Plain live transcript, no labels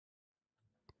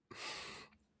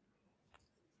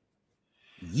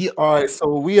Yeah. All right,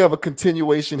 so we have a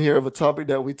continuation here of a topic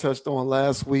that we touched on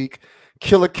last week.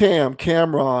 Killer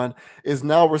Cameron, is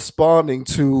now responding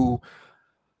to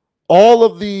all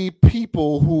of the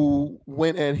people who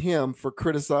went at him for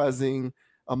criticizing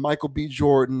Michael B.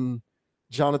 Jordan,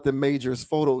 Jonathan Majors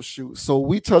photo shoot. So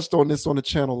we touched on this on the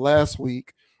channel last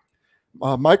week.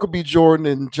 Michael B. Jordan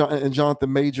and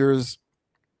Jonathan Majors,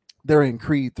 they're in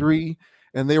Creed 3,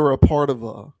 and they were a part of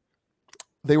a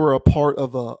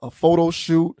photo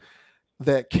shoot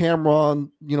that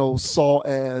Cameron, saw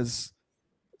as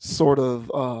sort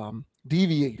of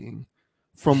deviating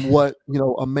from what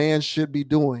a man should be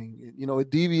doing,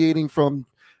 deviating from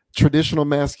traditional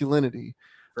masculinity.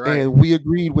 Right. And we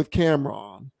agreed with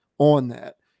Cameron on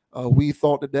that. We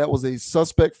thought that was a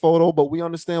suspect photo, but we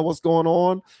understand what's going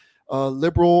on.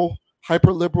 Liberal,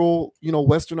 hyper liberal,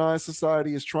 westernized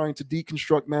society is trying to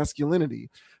deconstruct masculinity.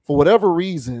 For whatever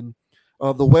reason,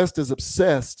 the West is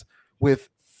obsessed with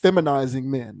feminizing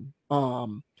men.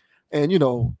 And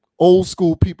old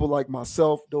school people like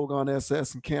myself, Dogon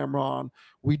SS, and Cameron,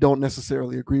 we don't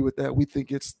necessarily agree with that. We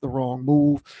think it's the wrong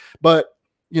move. But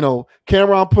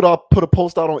Cameron put a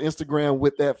post out on Instagram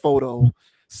with that photo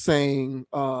saying,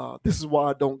 this is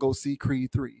why I don't go see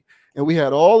Creed 3. And we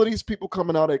had all of these people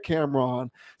coming out at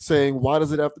Cameron saying, why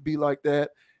does it have to be like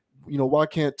that? Why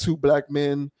can't two black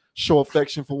men show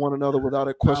affection for one another without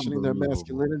it questioning their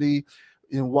masculinity?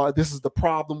 Why this is the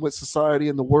problem with society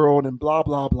and the world, and blah,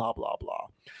 blah, blah, blah, blah.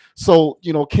 So,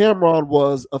 Cameron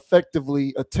was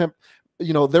effectively the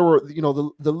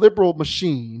liberal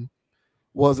machine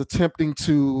was attempting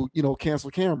to, cancel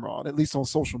Cameron, at least on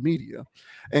social media.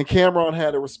 And Cameron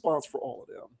had a response for all of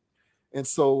them. And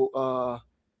so,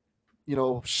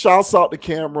 shouts out to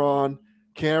Cameron.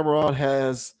 Cameron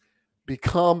has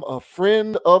become a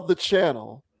friend of the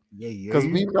channel. Because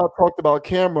we've not talked about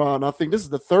Cameron. I think this is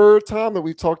the third time that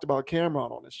we talked about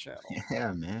Cameron on this channel.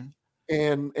 Yeah, man.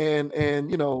 And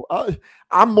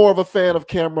I'm more of a fan of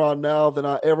Cameron now than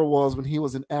I ever was when he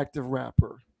was an active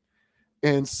rapper.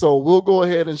 And so we'll go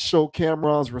ahead and show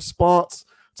Cameron's response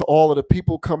to all of the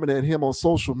people coming at him on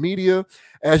social media.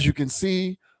 As you can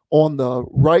see on the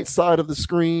right side of the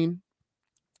screen,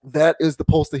 that is the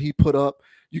post that he put up.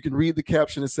 You can read the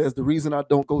caption. It says, "The reason I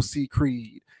don't go see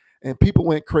Creed." And people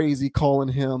went crazy calling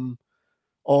him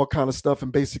all kind of stuff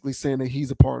and basically saying that he's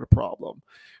a part of the problem.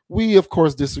 We, of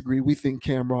course, disagree. We think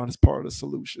Cameron is part of the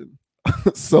solution.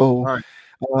 So right.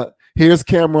 Here's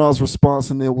Cameron's response,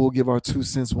 and then we'll give our 2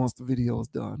 cents once the video is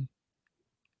done.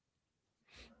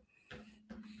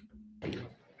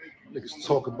 Niggas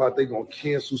talk about they gonna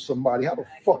cancel somebody. How the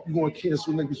fuck you gonna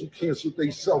cancel niggas who cancel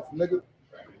themselves, nigga?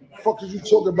 The fuck is you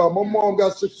talking about? My mom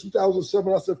got sick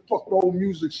 2007. I said, fuck the whole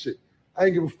music shit. I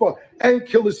ain't give a fuck. And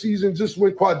Killer Season just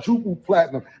went quadruple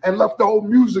platinum and left the whole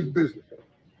music business.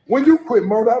 When you quit,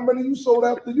 Murder, how many you sold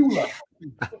after you left?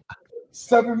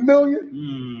 7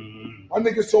 million? My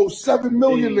nigga sold 7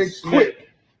 million and quit.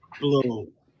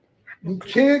 You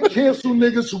can't cancel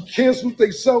niggas who cancel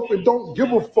themselves and don't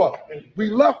give a fuck. We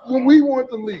left when we wanted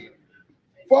to leave.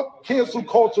 Fuck cancel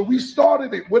culture. We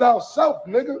started it with ourselves,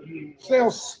 nigga.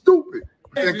 Sounds stupid.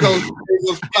 It goes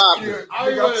popping.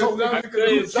 I told that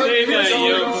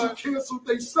nigga canceled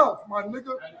themselves, my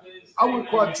nigga. I went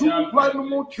quadruple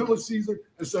platinum on Killer Season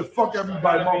and said, fuck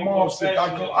everybody. My mom said,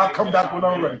 I come back when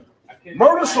I'm ready.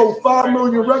 Murder sold 5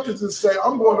 million records and said,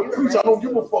 I'm going to preach. I don't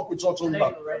give a fuck what y'all talking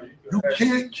about. You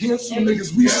can't cancel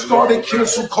niggas. We started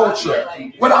cancel culture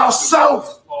with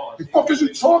ourselves. The fuck is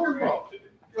you talking about?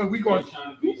 And we going,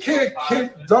 you can't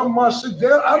dumb my shit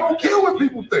down. I don't care what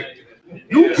people think.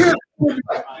 You can't. Oh,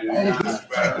 this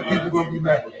people gonna be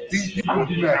mad. These people gonna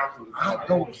be mad. I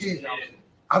don't care.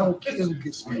 I don't care who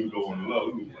gets me.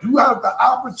 You have the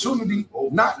opportunity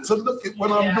not to look at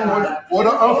what I'm doing or to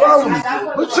unfollow me.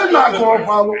 But you're not gonna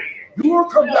follow. You gonna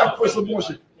come back for some more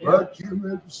shit. I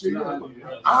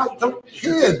don't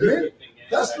care, man.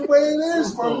 That's the way it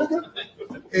is, my nigga.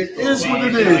 It is what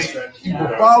it is.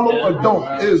 Either follow or don't.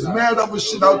 There's mad other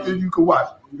shit out there you can watch.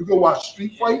 You can watch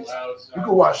street fights. You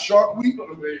can watch Shark Week.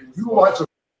 You can watch a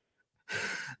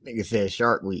nigga said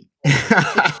Shark Week.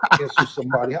 Cancel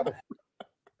somebody. How the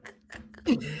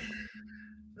you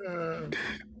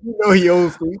know he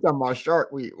old school. You talking about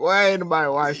Shark Week? Why ain't nobody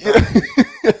watch Shark Week?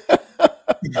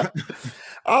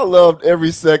 I loved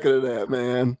every second of that,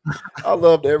 man. I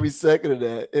loved every second of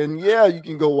that. And yeah, you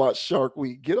can go watch Shark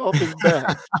Week. Get off his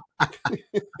back.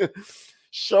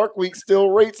 Shark Week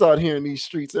still rates out here in these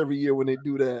streets every year when they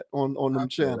do that on them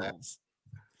channels.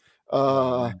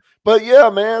 But yeah,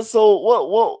 man.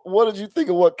 So what did you think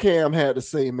of what Cam had to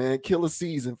say, man? Killer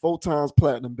Season, 4 times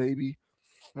platinum, baby.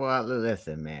 Well,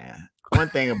 listen, man. One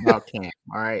thing about Cam,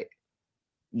 all right.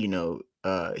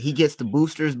 he gets the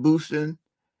boosters boosting,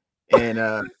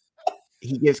 and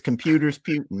he gets computers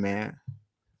puting, man.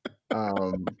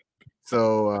 If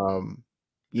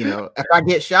I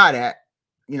get shot at,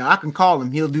 I can call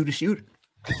him. He'll do the shooting.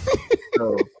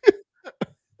 So,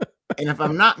 and if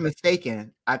I'm not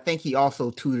mistaken, I think he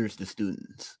also tutors the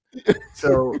students.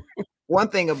 So, one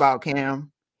thing about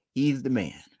Cam, he's the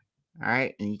man. All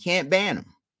right, and you can't ban him.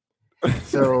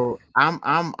 So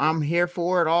I'm here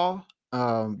for it all,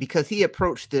 because he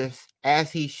approached this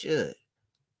as he should,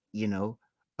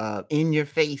 in your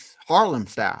face Harlem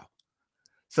style.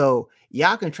 So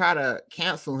y'all can try to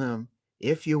cancel him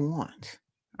if you want,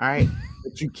 all right,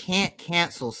 but you can't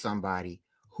cancel somebody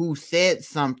who said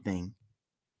something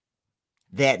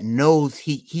that knows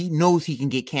he knows he can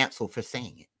get canceled for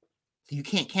saying it. So you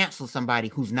can't cancel somebody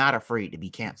who's not afraid to be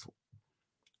canceled.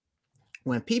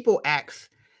 When people ask,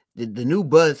 the new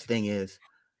buzz thing is,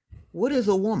 what is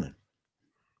a woman?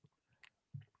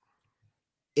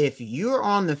 If you're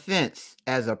on the fence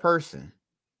as a person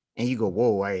and you go,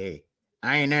 whoa, hey,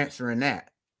 I ain't answering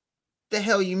that. The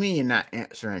hell you mean you're not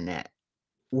answering that?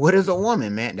 What is a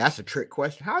woman, man? That's a trick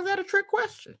question. How's that a trick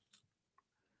question?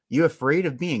 You afraid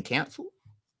of being canceled?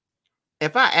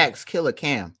 If I ask Killer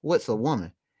Cam, what's a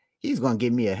woman? He's going to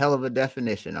give me a hell of a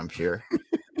definition, I'm sure.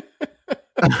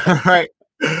 All right.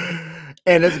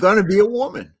 And it's going to be a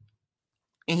woman.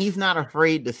 And he's not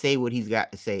afraid to say what he's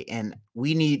got to say. And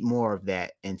we need more of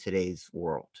that in today's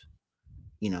world.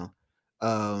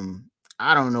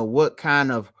 I don't know what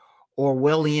kind of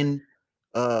Orwellian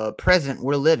present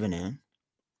we're living in,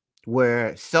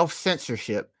 where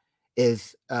self-censorship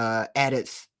is at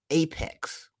its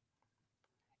apex.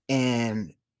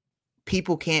 And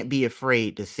people can't be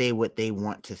afraid to say what they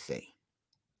want to say.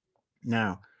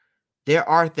 Now, there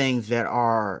are things that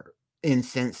are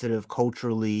insensitive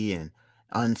culturally and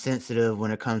unsensitive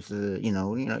when it comes to,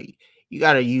 you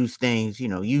got to use things,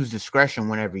 use discretion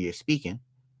whenever you're speaking.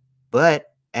 But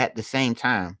at the same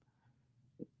time,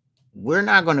 we're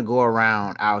not going to go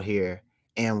around out here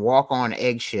and walk on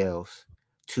eggshells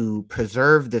to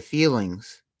preserve the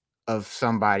feelings of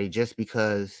somebody just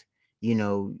because,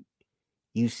 you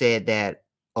said that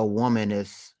a woman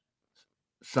is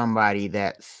somebody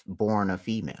that's born a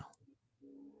female,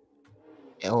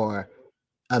 or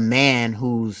a man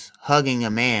who's hugging a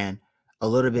man a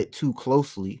little bit too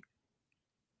closely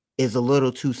is a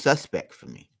little too suspect for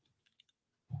me.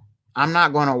 I'm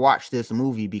not going to watch this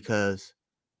movie because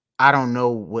I don't know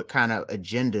what kind of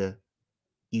agenda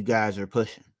you guys are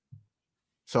pushing.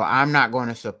 So I'm not going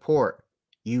to support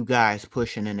you guys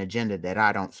pushing an agenda that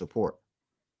I don't support.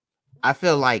 I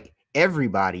feel like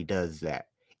everybody does that.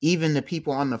 Even the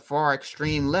people on the far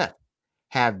extreme left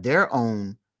have their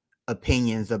own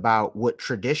opinions about what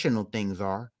traditional things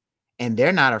are, and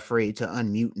they're not afraid to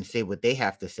unmute and say what they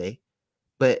have to say.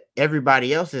 But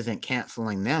everybody else isn't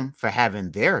canceling them for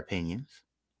having their opinions.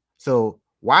 So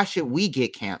why should we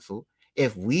get canceled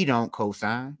if we don't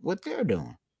co-sign what they're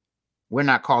doing? We're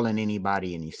not calling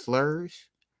anybody any slurs.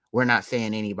 We're not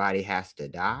saying anybody has to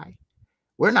die.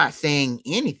 We're not saying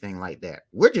anything like that.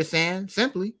 We're just saying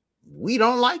simply, we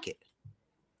don't like it.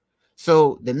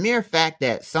 So the mere fact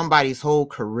that somebody's whole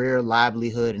career,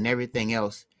 livelihood, and everything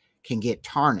else can get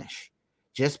tarnished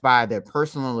just by their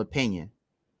personal opinion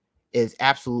is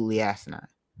absolutely asinine.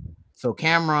 So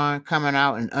Cameron coming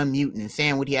out and unmuting and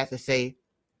saying what he has to say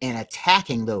and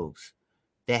attacking those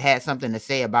that had something to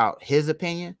say about his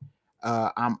opinion,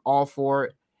 I'm all for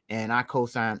it, and I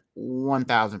co-sign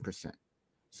 1,000%.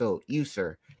 So you,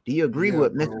 sir, do you agree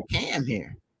with Mr. Cam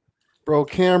here? Bro,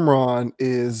 Cameron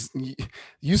is,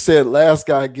 you said last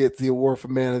guy gets the award for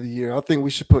Man of the Year. I think we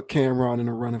should put Cameron in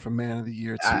the running for Man of the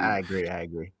Year too. I agree.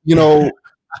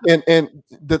 And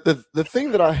the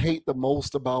thing that I hate the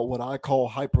most about what I call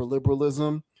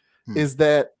hyperliberalism is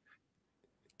that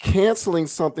canceling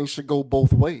something should go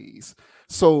both ways.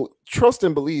 So trust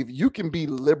and believe, you can be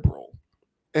liberal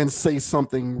and say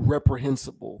something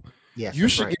reprehensible. Yes, you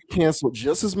should get canceled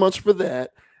just as much for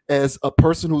that as a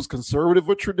person who's conservative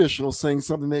or traditional saying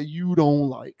something that you don't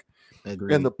like.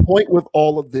 Agreed. And the point with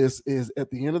all of this is, at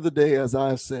the end of the day, as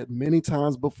I've said many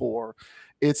times before,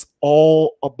 it's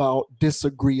all about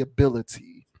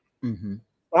disagreeability.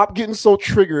 Stop getting so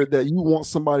triggered that you want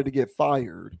somebody to get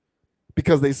fired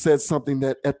because they said something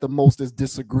that at the most is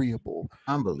disagreeable.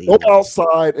 Unbelievable. Go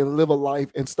outside and live a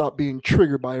life and stop being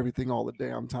triggered by everything all the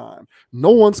damn time.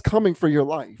 No one's coming for your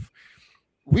life.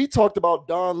 We talked about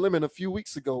Don Lemon a few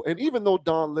weeks ago, and even though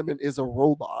Don Lemon is a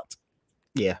robot,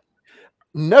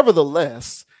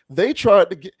 nevertheless, people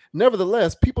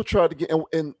tried to get,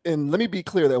 and let me be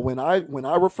clear that when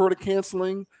I refer to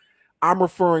canceling, I'm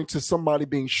referring to somebody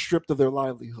being stripped of their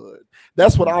livelihood.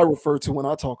 That's what I refer to when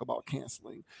I talk about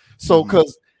canceling. So,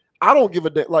 because I don't give a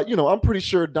damn, like, I'm pretty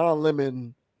sure Don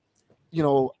Lemon,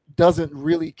 doesn't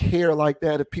really care like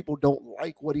that if people don't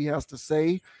like what he has to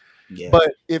say. Yeah.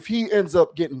 But if he ends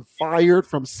up getting fired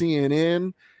from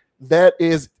CNN, that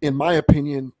is, in my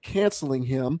opinion, canceling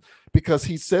him because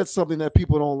he said something that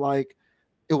people don't like.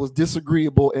 It was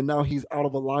disagreeable, and now he's out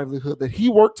of a livelihood that he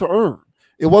worked to earn.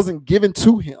 It wasn't given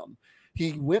to him.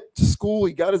 He went to school,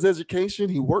 he got his education,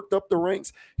 he worked up the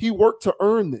ranks, he worked to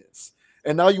earn this.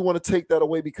 And now you want to take that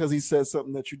away because he said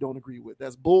something that you don't agree with.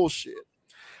 That's bullshit.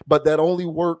 But that only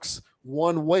works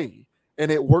one way. And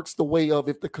it works the way of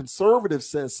if the conservative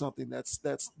says something that's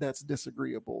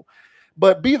disagreeable.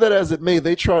 But be that as it may,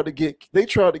 they tried to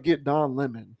get Don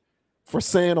Lemon for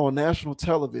saying on national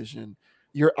television,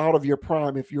 you're out of your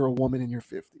prime if you're a woman in your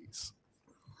 50s.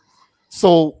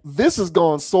 So this has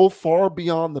gone so far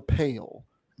beyond the pale.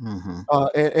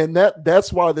 And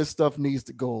that's why this stuff needs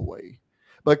to go away.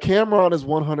 But Cameron is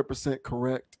 100%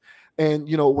 correct. And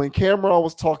when Cameron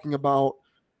was talking about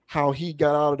how he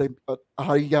got out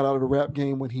of the rap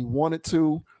game when he wanted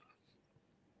to,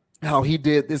 how he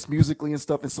did this musically and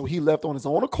stuff, and so he left on his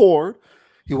own accord.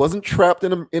 He wasn't trapped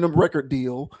in a record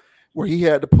deal where he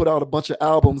had to put out a bunch of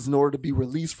albums in order to be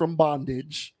released from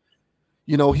bondage.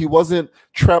 He wasn't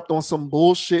trapped on some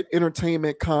bullshit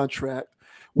entertainment contract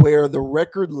where the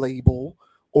record label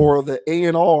or the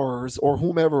A&Rs or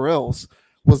whomever else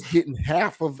was getting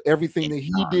half of everything that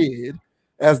he did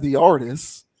as the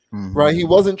artist, right? He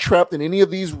wasn't trapped in any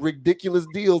of these ridiculous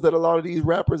deals that a lot of these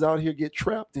rappers out here get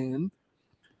trapped in.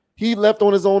 He left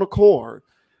on his own accord.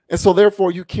 And so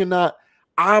therefore you cannot,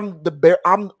 I'm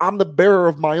the bearer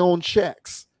of my own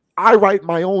checks. I write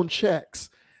my own checks.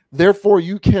 Therefore,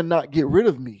 you cannot get rid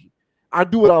of me. I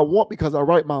do what I want because I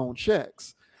write my own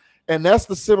checks. And that's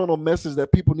the seminal message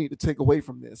that people need to take away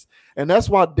from this. And that's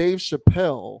why Dave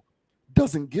Chappelle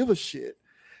doesn't give a shit.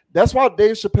 That's why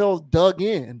Dave Chappelle's dug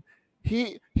in.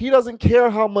 He doesn't care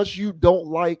how much you don't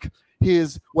like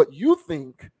what you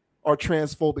think are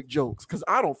transphobic jokes, because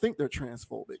I don't think they're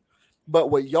transphobic. But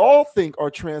what y'all think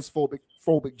are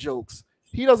transphobic jokes,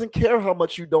 he doesn't care how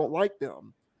much you don't like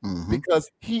them. Because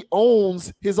he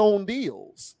owns his own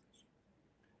deals.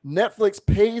 Netflix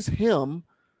pays him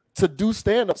to do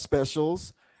stand-up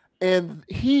specials, and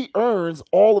he earns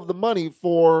all of the money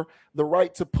for the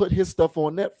right to put his stuff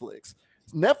on Netflix.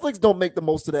 Netflix don't make the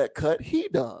most of that cut. He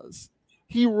does.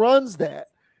 He runs that.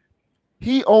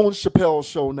 He owns Chappelle's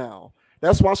Show now.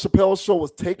 That's why Chappelle's Show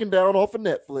was taken down off of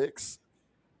Netflix,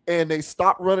 and they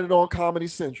stopped running it on Comedy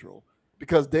Central.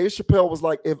 Because Dave Chappelle was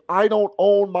like, if I don't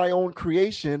own my own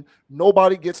creation,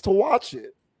 nobody gets to watch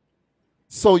it.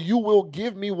 So you will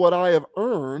give me what I have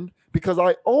earned because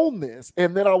I own this.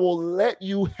 And then I will let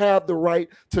you have the right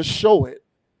to show it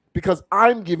because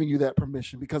I'm giving you that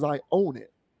permission because I own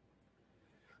it.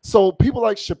 So people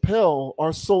like Chappelle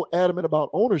are so adamant about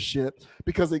ownership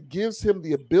because it gives him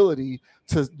the ability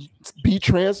to be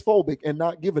transphobic and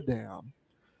not give a damn.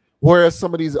 Whereas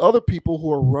some of these other people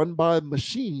who are run by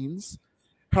machines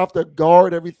have to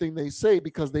guard everything they say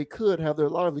because they could have their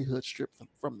livelihood stripped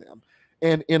from them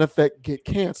and in effect get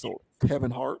canceled.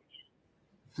 Kevin Hart.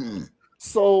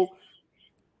 So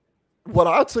what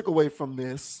I took away from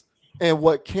this and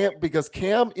because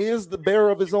Cam is the bearer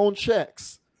of his own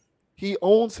checks. He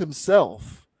owns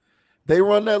himself. They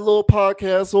run that little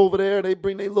podcast over there. They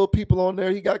bring their little people on there.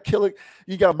 You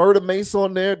got Murder Mace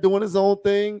on there doing his own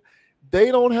thing. They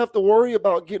don't have to worry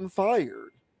about getting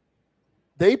fired.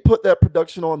 They put that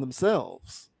production on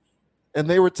themselves, and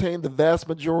they retain the vast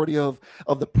majority of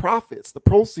the profits, the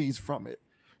proceeds from it.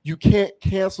 You can't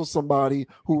cancel somebody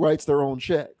who writes their own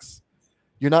checks.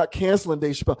 You're not canceling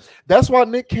Dave Chappelle. That's why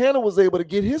Nick Cannon was able to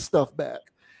get his stuff back.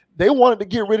 They wanted to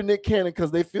get rid of Nick Cannon because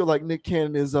they feel like Nick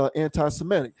Cannon is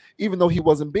anti-Semitic, even though he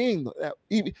wasn't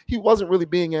really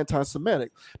being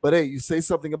anti-Semitic. But hey, you say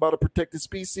something about a protected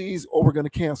species, or we're going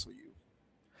to cancel you.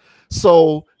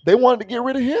 So they wanted to get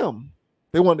rid of him.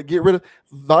 They wanted to get rid of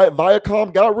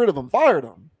Viacom, got rid of him, fired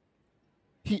him.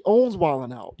 He owns Wild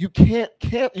 'N Out. You can't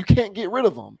get rid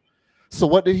of him. So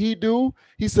what did he do?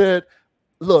 He said,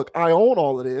 look, I own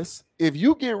all of this. If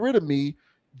you get rid of me,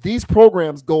 these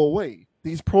programs go away.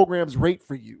 These programs rate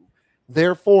for you.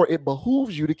 Therefore, it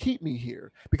behooves you to keep me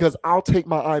here because I'll take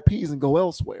my IPs and go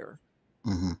elsewhere.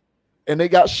 And they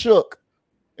got shook.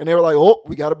 And they were like, oh,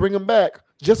 we got to bring him back.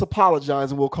 Just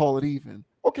apologize and we'll call it even.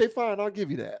 Okay, fine. I'll give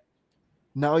you that.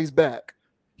 Now he's back.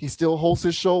 He still hosts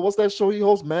his show. What's that show he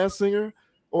hosts? Masked Singer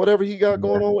or whatever he got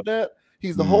going on with that.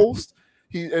 He's the host.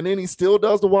 And then he still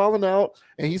does the wilding out,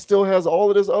 and he still has all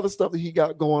of this other stuff that he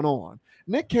got going on.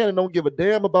 Nick Cannon don't give a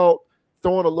damn about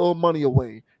throwing a little money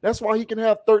away. That's why he can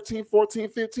have 13, 14,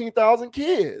 15,000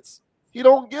 kids. He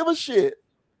don't give a shit.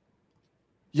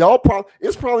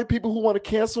 It's probably people who want to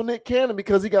cancel Nick Cannon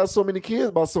because he got so many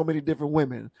kids by so many different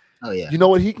women. Oh yeah. You know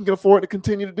what he can afford to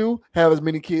continue to do? Have as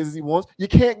many kids as he wants. You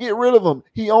can't get rid of him.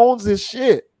 He owns his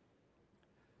shit.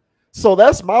 So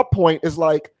that's my point, is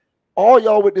like, all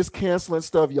y'all with this canceling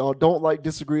stuff, y'all don't like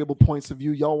disagreeable points of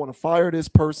view. Y'all want to fire this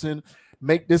person,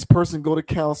 make this person go to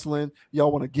counseling. Y'all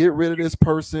want to get rid of this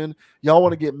person. Y'all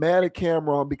want to get mad at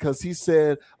Cameron because he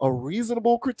said a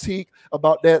reasonable critique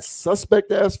about that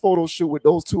suspect ass photo shoot with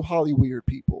those two Hollyweird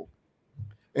people.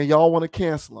 And y'all want to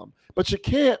cancel them. But you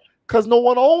can't, because no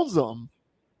one owns them.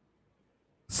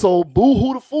 So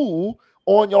boo-hoo the fool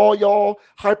on y'all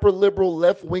hyper liberal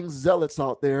left wing zealots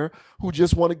out there who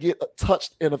just want to get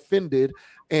touched and offended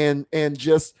and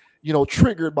just, you know,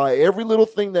 triggered by every little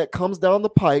thing that comes down the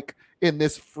pike in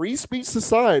this free speech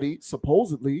society,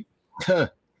 supposedly,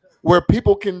 where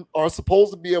people are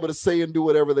supposed to be able to say and do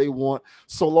whatever they want,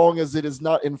 so long as it is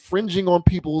not infringing on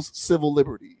people's civil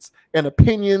liberties. And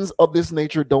opinions of this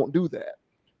nature don't do that.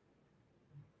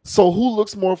 So who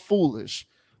looks more foolish?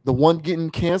 The one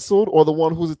getting canceled or the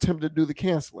one who's attempting to do the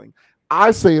canceling? I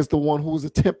say it's the one who's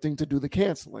attempting to do the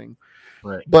canceling.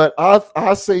 Right. But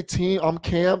I say, team, I'm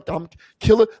camped. I'm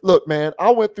killer. Look, man,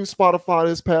 I went through Spotify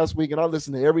this past week and I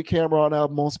listened to every Cameron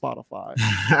album on Spotify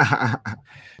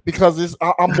because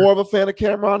I'm more of a fan of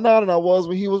Cameron now than I was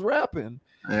when he was rapping.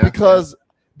 Yeah.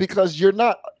 Because you're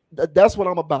not. That's what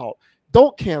I'm about.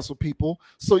 Don't cancel people.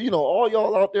 So, you know, all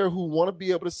y'all out there who want to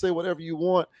be able to say whatever you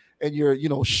want, and you're, you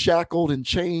know, shackled and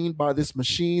chained by this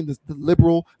machine, the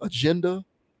liberal agenda.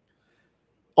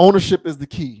 Ownership is the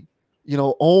key. You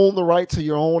know, own the right to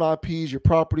your own IPs, your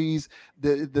properties.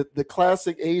 The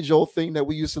classic age-old thing that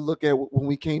we used to look at when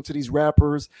we came to these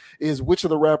rappers is which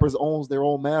of the rappers owns their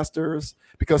own masters,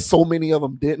 because so many of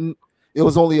them didn't. It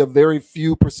was only a very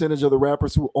few percentage of the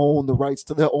rappers who own the rights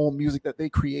to their own music that they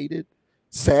created,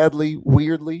 sadly,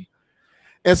 weirdly.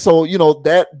 And so, you know,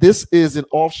 this is an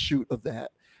offshoot of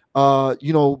that.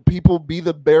 You know, people, be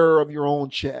the bearer of your own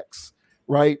checks,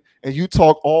 right? And you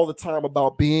talk all the time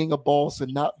about being a boss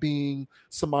and not being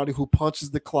somebody who punches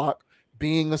the clock,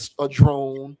 being a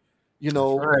drone. You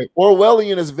know, right.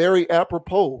 Orwellian is very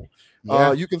apropos.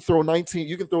 Yeah. You can throw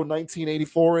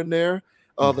 1984 in there.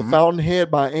 The Fountainhead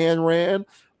by Ayn Rand.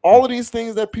 All of these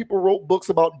things that people wrote books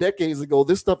about decades ago.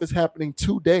 This stuff is happening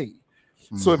today.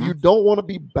 So if you don't want to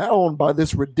be bound by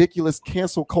this ridiculous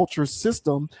cancel culture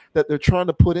system that they're trying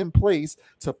to put in place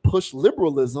to push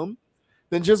liberalism,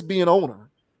 then just be an owner.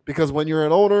 Because when you're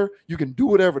an owner, you can do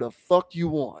whatever the fuck you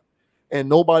want and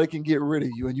nobody can get rid of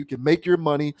you, and you can make your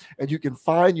money and you can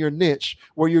find your niche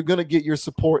where you're going to get your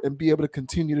support and be able to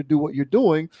continue to do what you're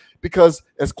doing. Because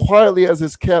as quietly as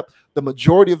it's kept, the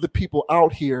majority of the people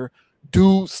out here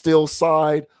do still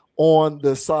side on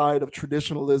the side of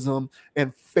traditionalism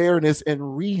and fairness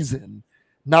and reason,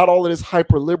 not all of this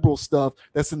hyper liberal stuff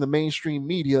that's in the mainstream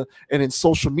media and in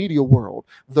social media world,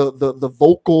 the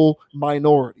vocal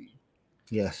minority.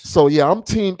 Yes. So yeah, I'm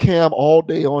Team Cam all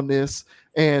day on this,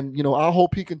 and you know, I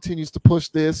hope he continues to push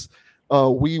this.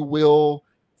 We will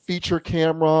feature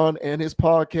Cameron and his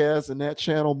podcast and that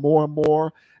channel more and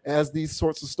more as these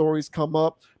sorts of stories come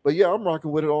up. But yeah, I'm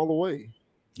rocking with it all the way.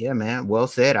 Yeah, man. Well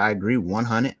said. I agree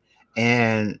 100.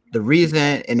 And the reason,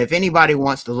 and if anybody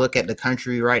wants to look at the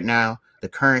country right now, the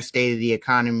current state of the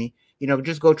economy, you know,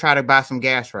 just go try to buy some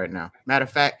gas right now. Matter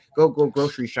of fact, go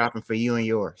grocery shopping for you and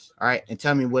yours. All right. And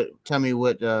tell me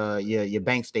what your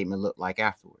bank statement looked like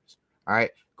afterwards. All right.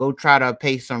 Go try to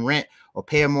pay some rent or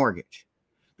pay a mortgage.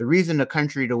 The reason the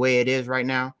country the way it is right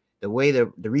now, the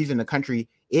reason the country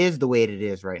is the way it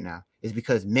is right now is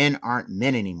because men aren't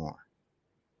men anymore.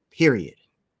 Period.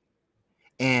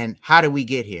 And how did we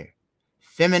get here?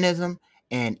 Feminism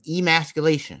and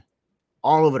emasculation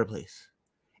all over the place.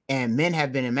 And men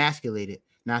have been emasculated.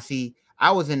 Now, see,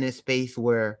 I was in this space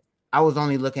where I was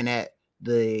only looking at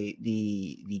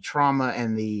the trauma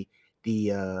and the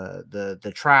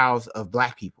trials of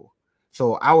Black people.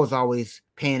 So I was always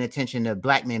paying attention to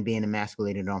Black men being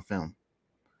emasculated on film.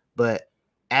 But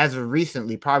as of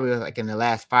recently, probably like in the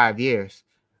last 5 years,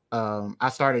 I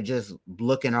started just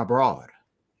looking abroad.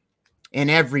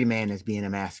 And every man is being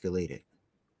emasculated.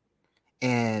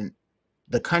 And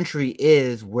the country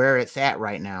is where it's at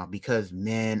right now because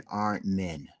men aren't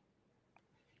men.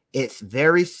 It's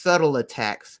very subtle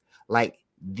attacks like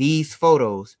these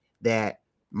photos that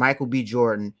Michael B.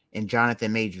 Jordan and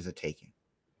Jonathan Majors are taking.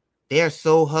 They're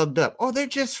so hugged up. Oh, they're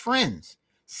just friends.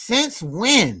 Since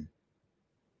when?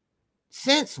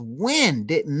 Since when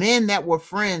did men that were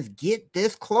friends get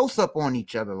this close up on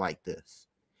each other like this?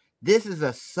 This is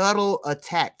a subtle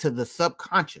attack to the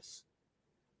subconscious.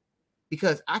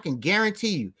 Because I can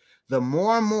guarantee you, the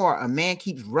more and more a man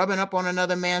keeps rubbing up on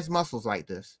another man's muscles like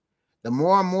this, the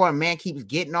more and more a man keeps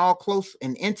getting all close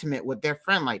and intimate with their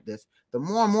friend like this, the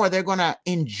more and more they're going to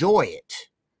enjoy it.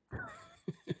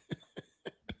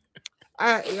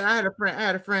 I had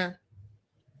a friend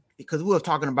because we was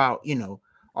talking about,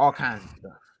 all kinds of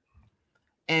stuff.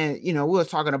 And, we was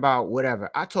talking about whatever.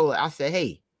 I told her, I said,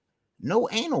 hey, no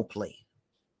anal play.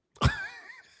 I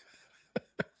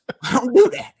don't do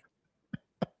that.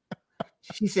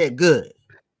 She said, good.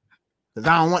 Because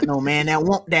I don't want no man that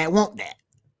want that.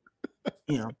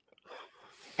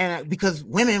 And because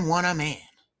women want a man.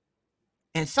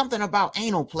 And something about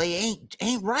anal play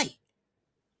ain't right.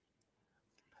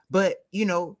 But,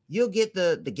 you'll get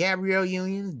the Gabrielle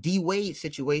Union, D Wade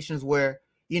situations where,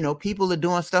 people are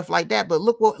doing stuff like that. But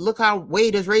look how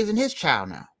Wade is raising his child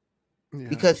now. Yeah.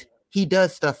 Because he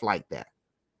does stuff like that.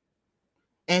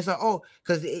 And so,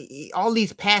 because all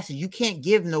these passes, you can't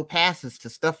give no passes to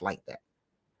stuff like that.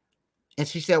 And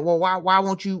she said, well, why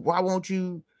won't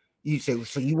you say,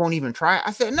 so you won't even try it?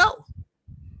 I said, no.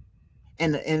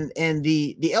 And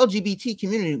the LGBT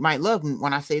community might love me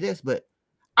when I say this, but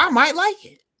I might like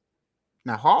it.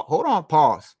 Now, hold on,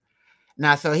 pause.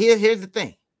 Now, so here's the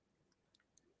thing.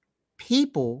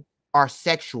 People are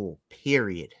sexual,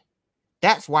 period.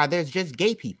 That's why there's just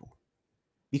gay people.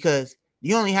 Because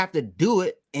you only have to do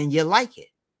it and you like it.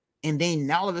 And then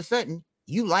all of a sudden,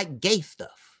 you like gay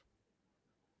stuff.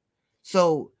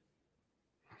 So,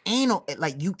 anal,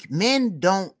 like you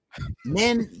can't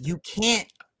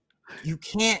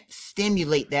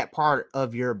stimulate that part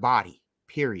of your body,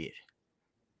 period.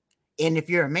 And if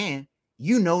you're a man,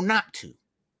 you know not to.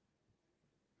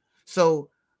 So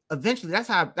eventually that's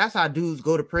how dudes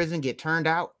go to prison, get turned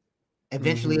out.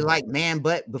 Eventually like man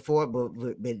butt before, but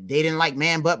they didn't like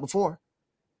man butt before.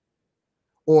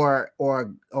 Or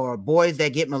boys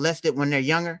that get molested when they're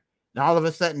younger, and all of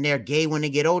a sudden they're gay when they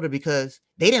get older because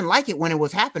they didn't like it when it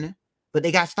was happening, but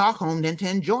they got Stockholmed into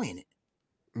enjoying it.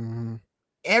 Mm-hmm.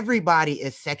 Everybody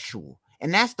is sexual.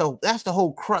 And that's the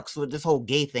whole crux with this whole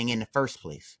gay thing in the first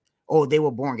place. Oh, they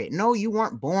were born gay. No, you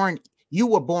weren't born. You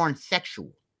were born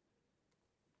sexual.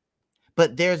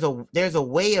 But there's a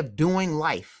way of doing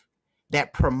life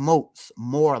that promotes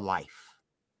more life.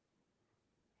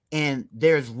 And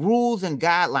there's rules and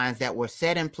guidelines that were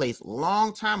set in place a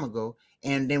long time ago.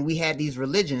 And then we had these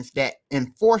religions that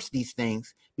enforce these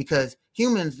things because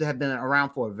humans have been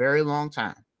around for a very long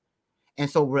time. And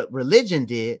so religion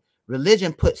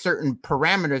put certain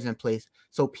parameters in place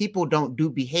so people don't do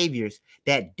behaviors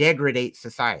that degrade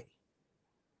society.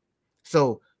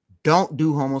 So don't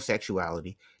do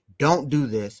homosexuality. Don't do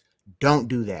this. Don't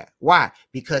do that. Why?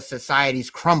 Because societies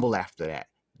crumble after that.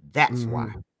 That's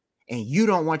why. And you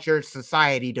don't want your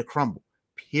society to crumble,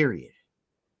 period.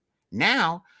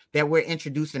 Now that we're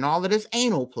introducing all of this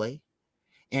anal play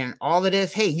and all of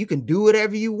this, hey, you can do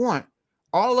whatever you want.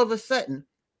 All of a sudden,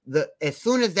 as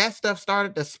soon as that stuff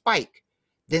started to spike,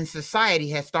 then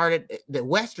the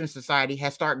Western society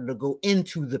has started to go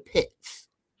into the pits.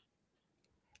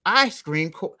 I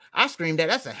screamed that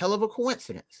that's a hell of a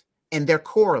coincidence. And they're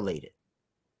correlated.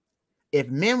 If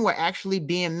men were actually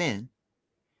being men,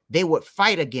 they would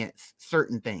fight against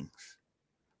certain things.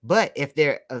 But if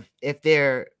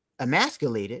they're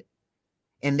emasculated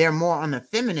and they're more on the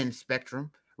feminine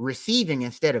spectrum, receiving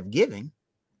instead of giving,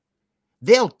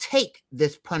 they'll take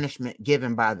this punishment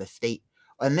given by the state,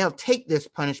 and they'll take this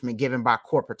punishment given by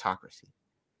corporatocracy.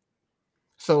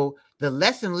 So the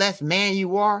less and less man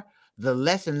you are, the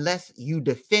less and less you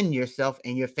defend yourself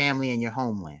and your family and your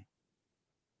homeland.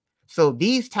 So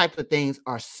these types of things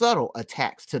are subtle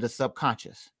attacks to the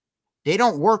subconscious. They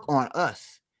don't work on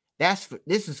us.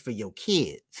 This is for your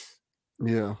kids.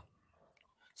 Yeah.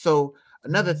 So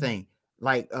another thing,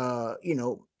 like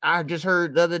I just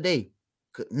heard the other day,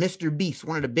 Mr. Beast,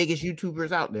 one of the biggest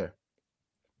YouTubers out there,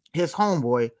 his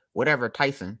homeboy, whatever,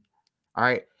 Tyson, all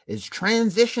right, is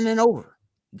transitioning over.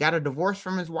 Got a divorce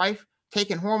from his wife,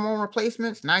 taking hormone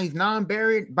replacements. Now he's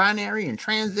non-binary and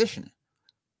transitioning.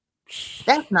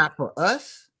 That's not for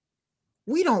us.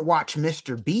 We don't watch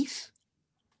Mr. Beast.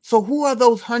 So who are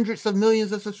those hundreds of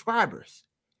millions of subscribers?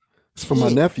 It's for my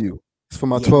nephew. It's for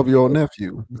my 12-year-old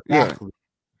nephew. Exactly.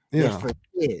 Yeah. It's for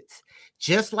kids.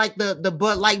 Just like the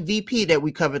Bud Light VP that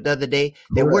we covered the other day,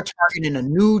 that we're targeting a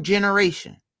new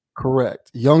generation. Correct.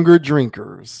 Younger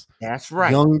drinkers. That's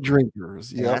right. Young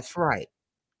drinkers. Yeah. That's right.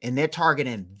 And they're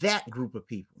targeting that group of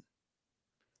people.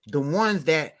 The ones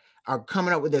that are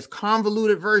coming up with this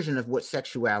convoluted version of what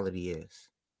sexuality is.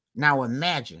 Now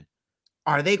imagine,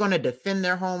 are they going to defend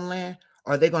their homeland?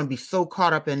 Or are they going to be so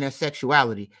caught up in their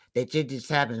sexuality that you're just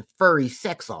having furry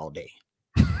sex all day?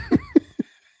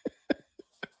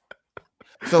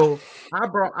 So I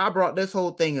brought this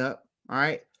whole thing up, all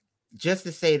right, just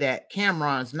to say that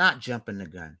Cameron's not jumping the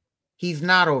gun. He's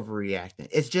not overreacting.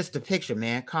 It's just a picture,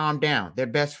 man. Calm down. They're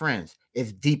best friends.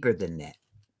 It's deeper than that.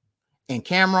 And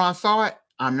Cameron saw it.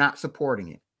 I'm not supporting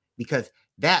it because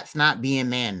that's not being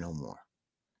man no more.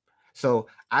 So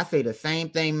I say the same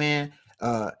thing, man.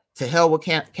 To hell with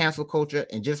cancel culture.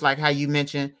 And just like how you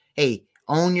mentioned, hey,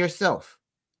 own yourself.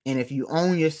 And if you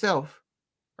own yourself,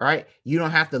 right, you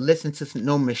don't have to listen to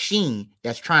no machine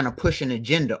that's trying to push an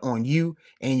agenda on you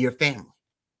and your family.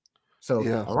 So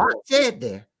a lot said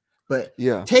there, but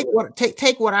take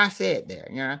what I said there,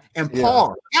 you know, and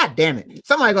pause. God damn it.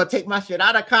 Somebody gonna take my shit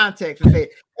out of context and say,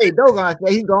 hey, Dogon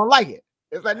say he's gonna like it.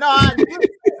 It's like, no, I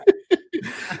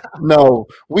no,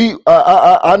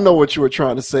 I know what you were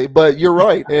trying to say, but you're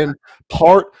right. And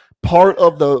part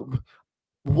of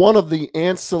one of the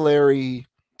ancillary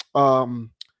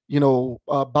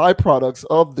byproducts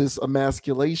of this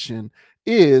emasculation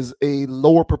is a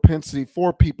lower propensity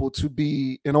for people to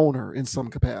be an owner in some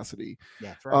capacity.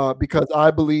 That's right. Because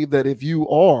I believe that if you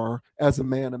are, as a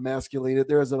man, emasculated,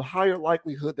 there is a higher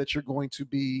likelihood that you're going to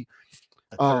be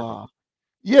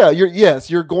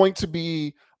you're going to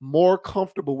be more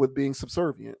comfortable with being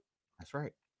subservient. That's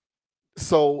right.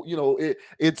 So,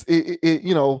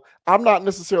 I'm not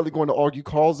necessarily going to argue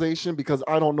causation because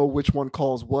I don't know which one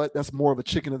caused what. That's more of a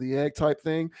chicken or the egg type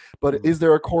thing. But is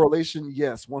there a correlation?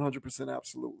 Yes, 100%,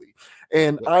 absolutely.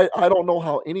 And I don't know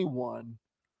how anyone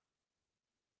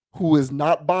who is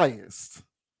not biased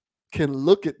can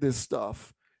look at this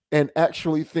stuff and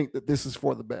actually think that this is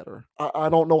for the better. I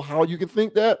don't know how you can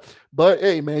think that, but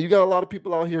hey, man, you got a lot of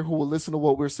people out here who will listen to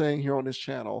what we're saying here on this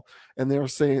channel, and they'll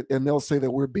say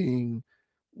that we're being,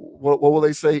 what will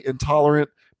they say, intolerant,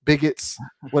 bigots,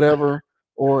 whatever,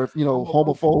 or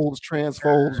homophobes,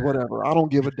 transphobes, whatever. I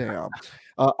don't give a damn.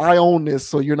 I own this,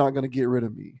 so you're not going to get rid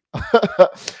of me.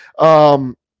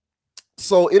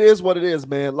 So it is what it is,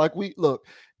 man. Like, look.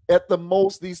 At the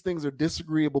most, these things are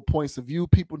disagreeable points of view.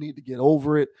 People need to get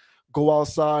over it. Go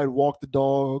outside, walk the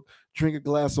dog, drink a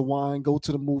glass of wine, go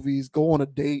to the movies, go on a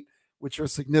date with your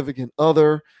significant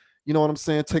other. You know what I'm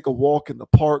saying? Take a walk in the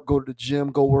park, go to the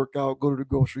gym, go work out, go to the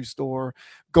grocery store,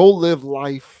 go live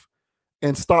life,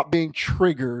 and stop being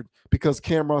triggered because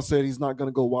Cameron said he's not going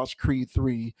to go watch Creed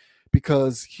 3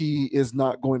 because he is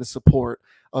not going to support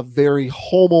a very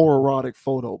homoerotic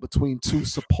photo between two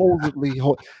supposedly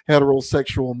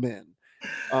heterosexual men.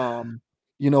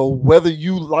 Whether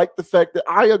you like the fact that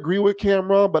I agree with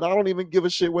Cameron, but I don't even give a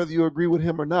shit whether you agree with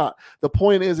him or not. The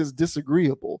point is, it's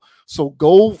disagreeable. So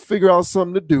go figure out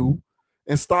something to do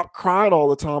and stop crying all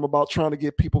the time about trying to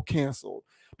get people canceled,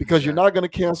 because you're not going to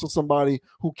cancel somebody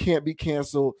who can't be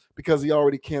canceled because he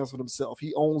already canceled himself.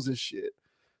 He owns his shit.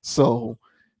 So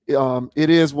it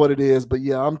is what it is. But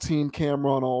yeah, I'm team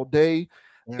Cameron all day.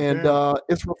 And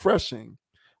it's refreshing.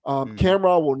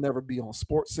 Cameron will never be on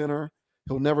SportsCenter.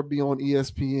 He'll never be on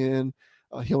ESPN.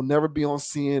 He'll never be on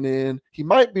CNN. He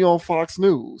might be on Fox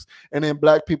News. And then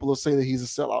black people will say that he's a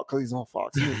sellout because he's on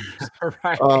Fox News.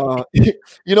 Right.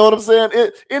 You know what I'm saying?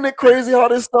 Isn't it crazy how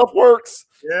this stuff works?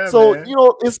 Yeah, so, man.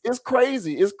 It's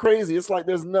crazy. It's crazy. It's like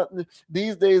there's nothing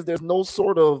these days. There's no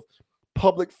sort of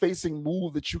public facing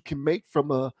move that you can make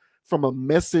from a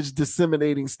message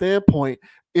disseminating standpoint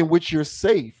in which you're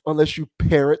safe unless you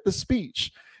parrot the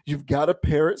speech. You've got to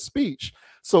parrot speech.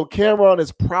 So Cameron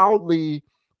is proudly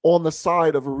on the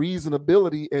side of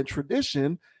reasonability and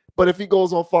tradition, but if he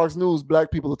goes on Fox News,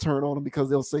 black people will turn on him because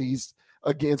they'll say he's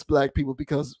against black people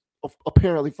because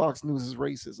apparently Fox News is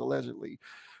racist, allegedly.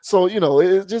 So,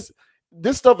 it's just,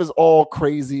 this stuff is all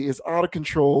crazy. It's out of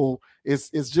control.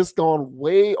 It's just gone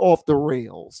way off the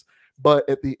rails. But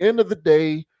at the end of the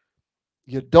day,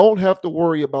 you don't have to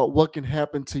worry about what can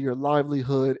happen to your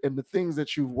livelihood and the things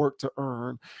that you've worked to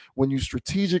earn when you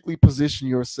strategically position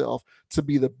yourself to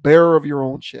be the bearer of your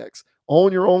own checks,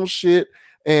 own your own shit,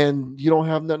 and you don't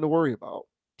have nothing to worry about.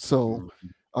 So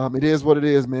it is what it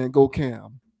is, man. Go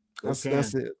Cam. That's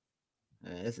it.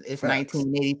 It's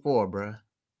 1984, bro.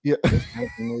 Yeah. It's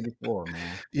 1984,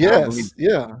 man.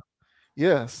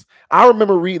 Yes. I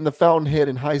remember reading The Fountainhead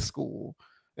in high school,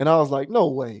 and I was like, no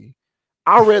way.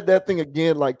 I read that thing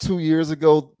again like 2 years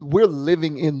ago. We're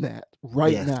living in that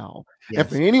right now. And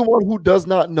for anyone who does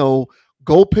not know,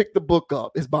 go pick the book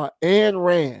up. It's by Ayn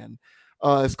Rand.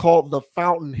 It's called The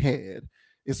Fountainhead.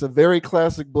 It's a very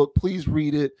classic book. Please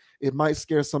read it. It might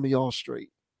scare some of y'all straight.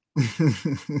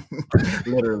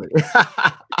 Literally.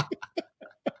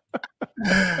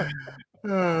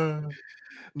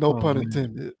 No pun man.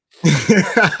 intended.